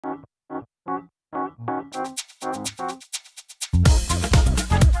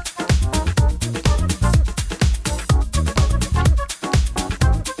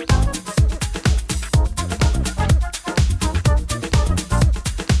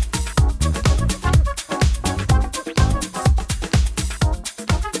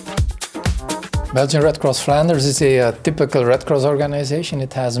Belgian Red Cross-Flanders is a typical Red Cross organization.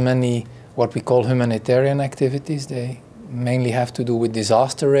 It has many what we call humanitarian activities. They mainly have to do with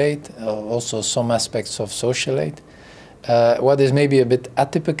disaster aid, also some aspects of social aid. What is maybe a bit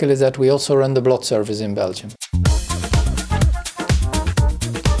atypical is that we also run the blood service in Belgium.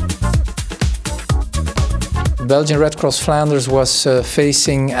 Belgian Red Cross-Flanders was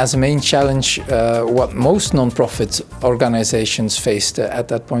facing as a main challenge what most non-profit organizations faced at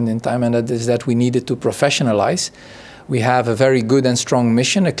that point in time, and that is that we needed to professionalize. We have a very good and strong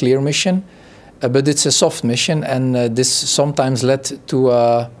mission, a clear mission, but it's a soft mission, and this sometimes led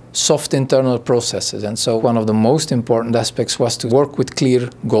to soft internal processes. And so one of the most important aspects was to work with clear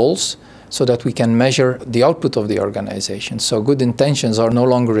goals so that we can measure the output of the organization. So good intentions are no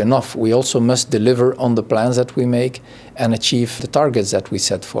longer enough. We also must deliver on the plans that we make and achieve the targets that we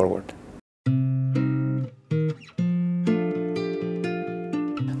set forward.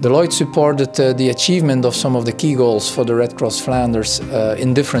 Deloitte supported the achievement of some of the key goals for the Red Cross Flanders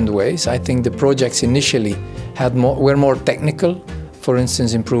in different ways. I think the projects initially were more technical, for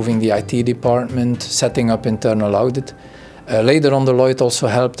instance improving the IT department, setting up internal audit. Later on, Deloitte also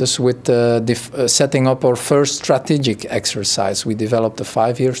helped us with setting up our first strategic exercise. We developed a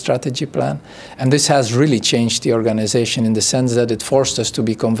 5-year strategy plan, and this has really changed the organization in the sense that it forced us to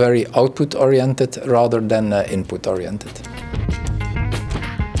become very output-oriented rather than input-oriented.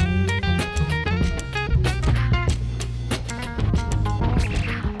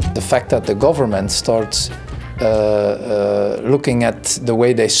 The fact that the government starts looking at the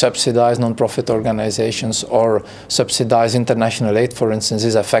way they subsidize non-profit organizations or subsidize international aid, for instance,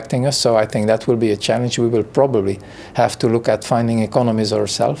 is affecting us. So I think that will be a challenge. We will probably have to look at finding economies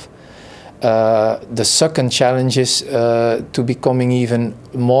ourselves. The second challenge is to becoming even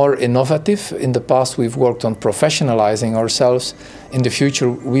more innovative. In the past, we've worked on professionalizing ourselves. In the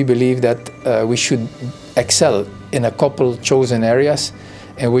future, we believe that we should excel in a couple chosen areas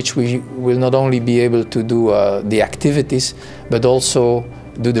in which we will not only be able to do the activities, but also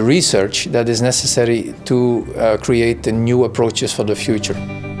do the research that is necessary to create new approaches for the future.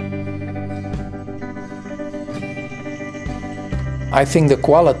 I think the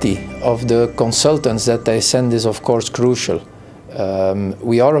quality of the consultants that they send is of course crucial.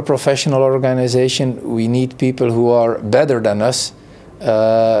 We are a professional organization. We need people who are better than us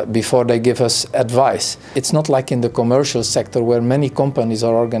before they give us advice. It's not like in the commercial sector where many companies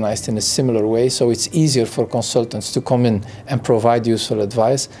are organized in a similar way, so it's easier for consultants to come in and provide useful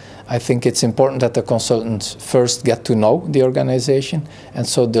advice. I think it's important that the consultants first get to know the organization, and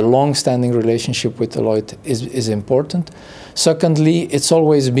so the long-standing relationship with Deloitte is important. Secondly, it's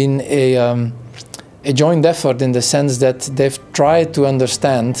always been a joint effort in the sense that they've tried to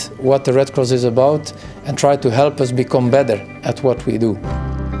understand what the Red Cross is about and try to help us become better at what we do.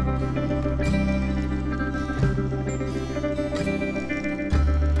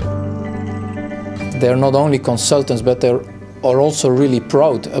 They're not only consultants, but they are also really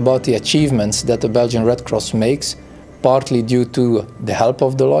proud about the achievements that the Belgian Red Cross makes, partly due to the help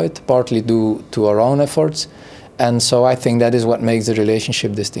of Deloitte, partly due to our own efforts. And so I think that is what makes the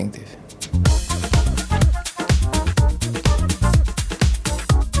relationship distinctive.